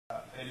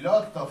a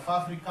lot of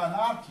African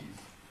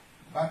artists,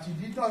 but he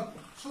did not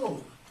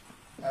so.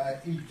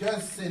 He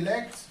just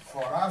selects,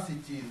 for us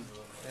it is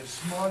a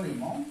small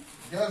amount,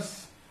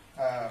 just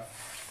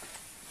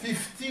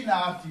 15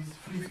 artists,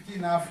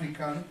 15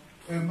 African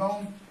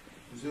among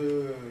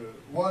the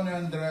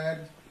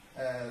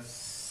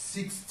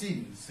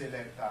 116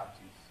 select artists.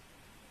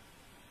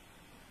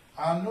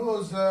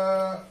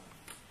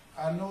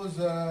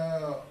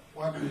 Another,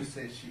 what do you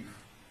say, Chief?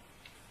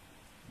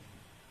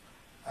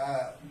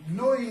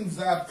 Knowing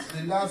that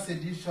the last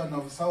edition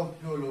of Sao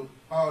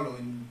Paulo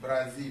in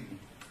Brazil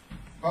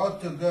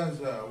brought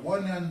together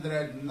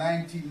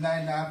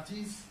 199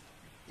 artists,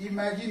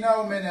 imagine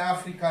how many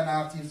African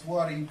artists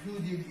were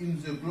included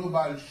in the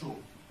global show.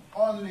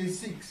 Only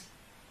 6.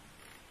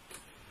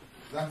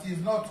 That is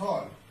not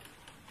all.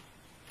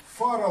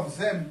 4 of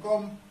them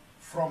come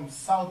from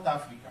South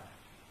Africa.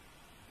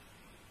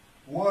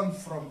 1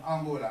 from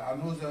Angola,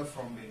 another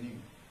from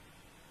Benin.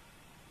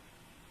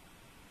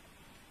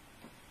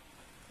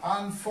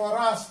 And for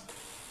us,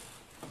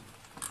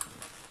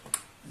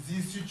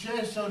 the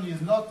situation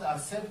is not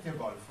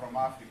acceptable from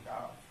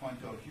Africa's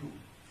point of view.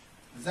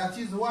 That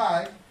is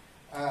why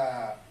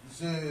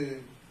the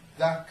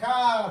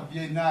Dakar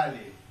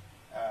Biennale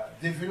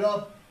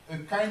developed a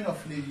kind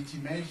of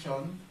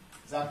legitimation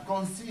that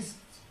consists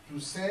to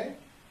say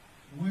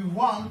we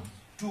want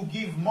to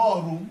give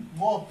more room,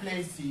 more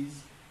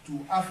places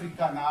to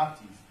African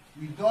artists.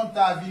 We don't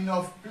have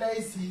enough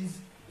places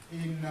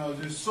in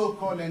the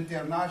so-called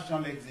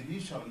international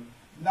exhibition.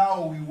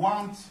 Now we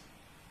want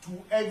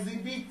to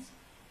exhibit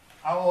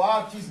our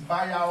artists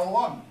by our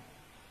own.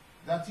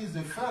 That is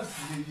the first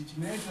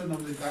legitimation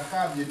of the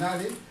Dakar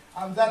Biennale,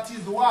 and that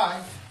is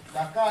why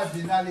Dakar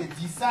Biennale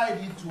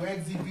decided to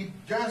exhibit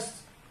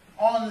just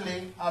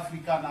only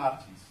African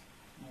artists.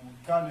 We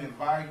can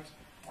invite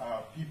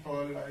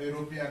people,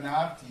 European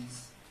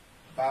artists,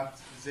 but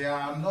they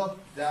are not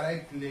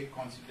directly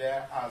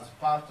considered as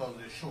part of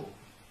the show.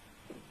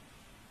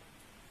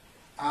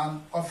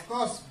 And of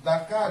course,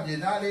 Dakar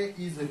Biennale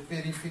is a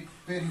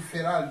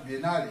peripheral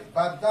biennale,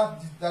 but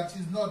that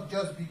is not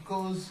just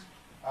because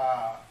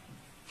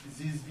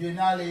this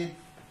biennale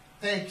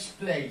takes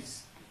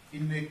place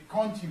in a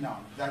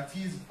continent that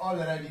is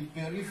already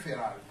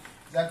peripheral.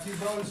 That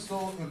is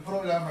also a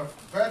problem of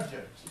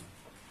budget.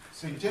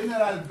 The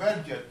general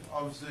budget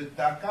of the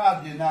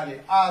Dakar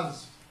Biennale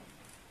as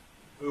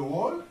a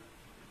whole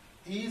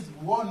is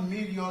 €1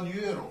 million.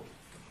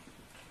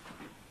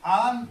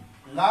 And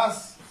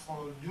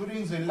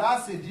during the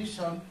last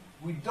edition,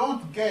 we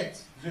don't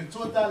get the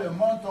total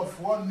amount of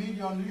 €1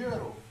 million.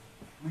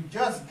 We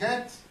just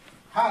get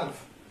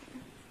half.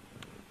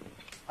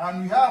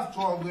 And we have to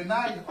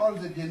organize all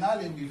the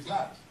biennale with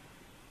that.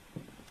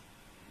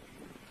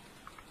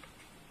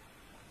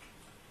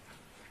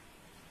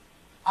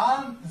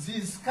 And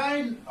this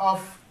kind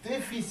of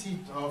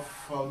deficit of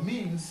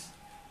means,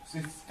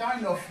 this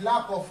kind of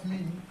lack of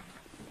means,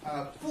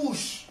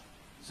 push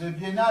the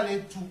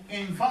biennale to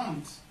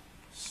invent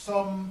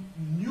some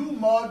new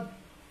mode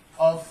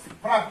of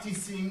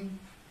practicing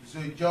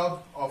the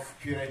job of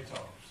curators.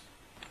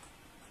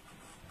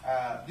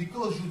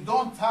 Because you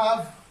don't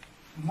have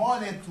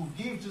money to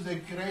give to the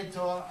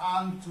curator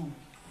and to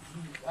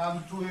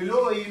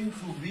allow him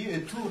to be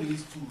a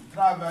tourist, to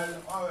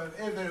travel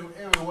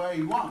everywhere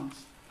he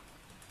wants.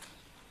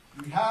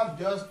 We have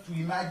just to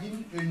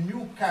imagine a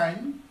new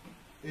kind,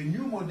 a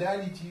new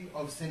modality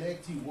of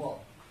selecting work.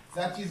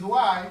 That is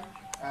why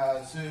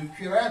the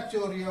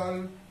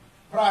curatorial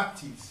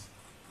practice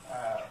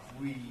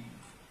we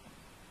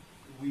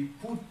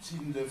put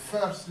in the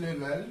first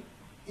level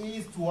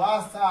is to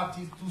ask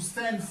artists to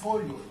send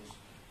folios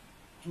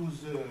to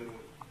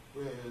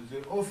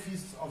the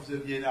office of the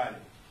Biennale.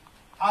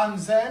 And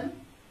then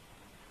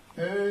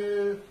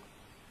a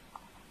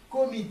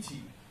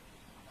committee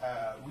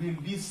will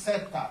be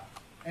set up,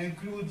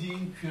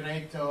 including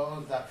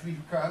curators that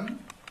will come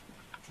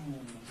to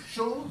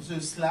show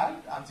the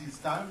slide. At this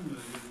time,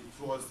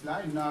 it was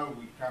slide. Now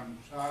we can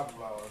have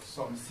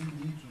some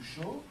CD to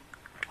show.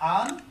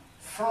 And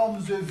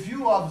from the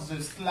view of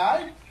the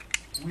slide,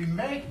 we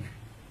make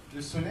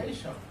the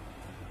selection.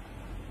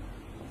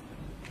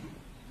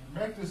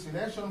 Make the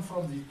selection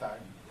from the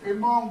time.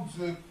 Among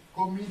the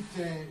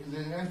committee,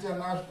 the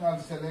International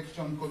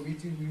Selection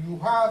Committee, you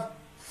have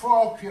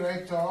 4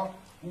 curators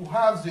who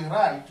have the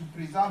right to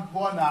present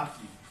one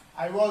artist.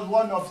 I was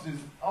one of these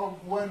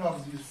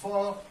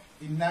 4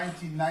 in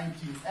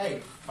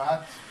 1998,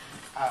 but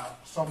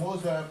some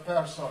other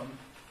person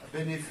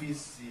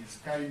benefits this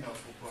kind of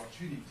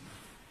opportunity.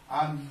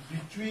 And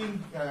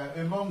between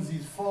among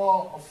these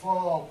four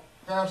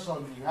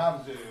persons who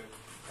have the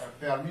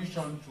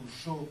permission to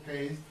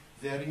showcase,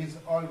 there is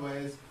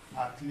always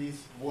at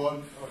least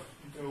one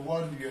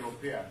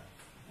European,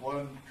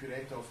 one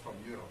curator from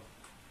Europe.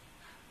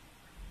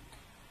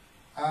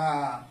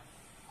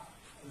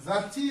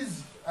 That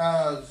is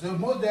the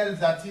model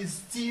that is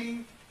still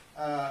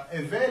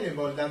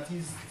available, that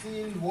is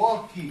still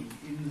working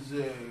in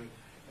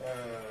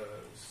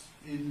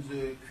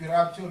the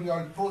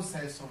curatorial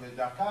process of the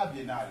Dakar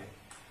Biennale.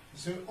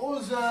 The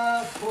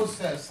other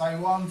process I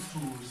want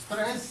to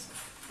stress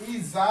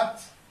is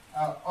that,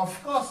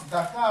 of course,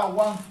 Dakar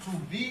wants to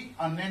be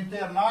an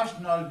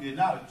international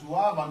biennale, to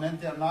have an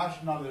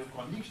international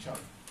recognition.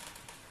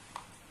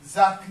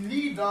 That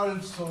lead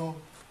also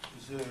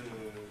the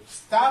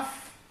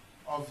staff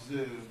of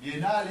the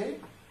Biennale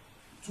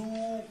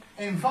to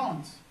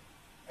invent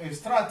a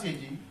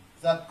strategy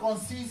that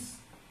consists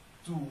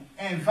to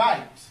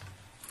invite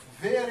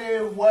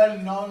very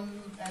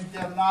well-known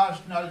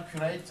international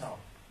curators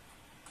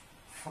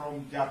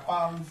from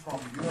Japan, from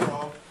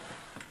Europe,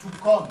 to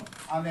come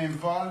and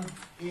involve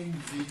in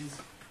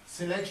this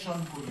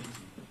selection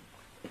committee.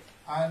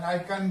 And I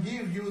can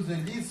give you the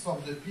list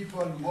of the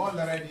people who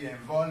already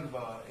involved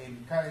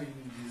in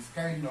this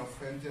kind of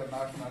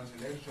international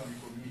selection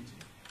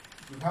committee.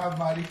 We have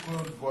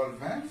Marie-Claude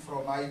Volvin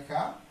from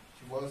ICA,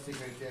 she was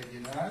Secretary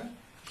General.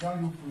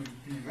 Jean-Luc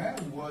Pivin,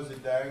 who was the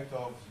director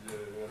of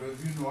the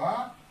Revue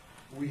Noire.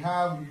 We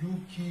have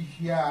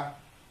Yukihia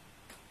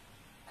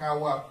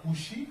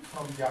Kawakushi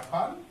from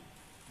Japan.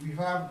 We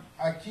have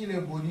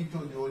Achille Bonito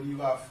de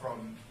Oliva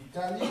from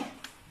Italy.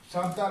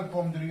 Chantal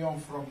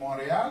Pomdrion from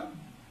Montreal.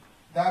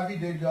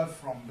 David Elliott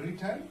from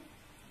Britain.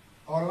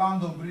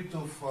 Orlando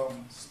Brito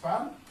from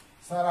Spain.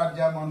 Sarah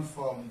Diamond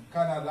from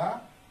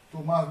Canada.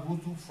 Thomas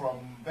Boutou from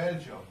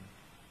Belgium.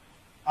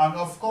 And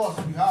of course,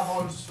 we have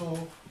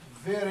also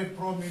very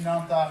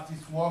prominent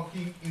artists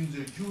working in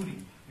the jury,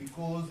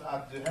 because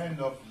at the end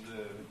of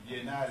the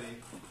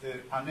Biennale,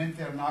 an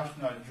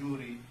international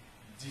jury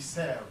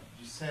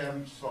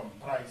discerns some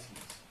prices.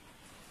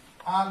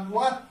 And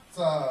what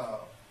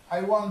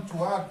I want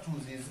to add to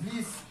this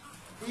list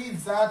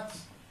is that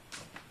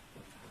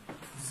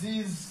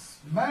these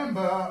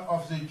members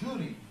of the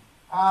jury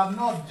are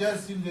not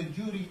just in the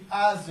jury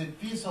as a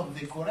piece of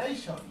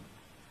decoration.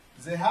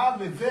 They have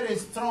a very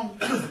strong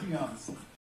influence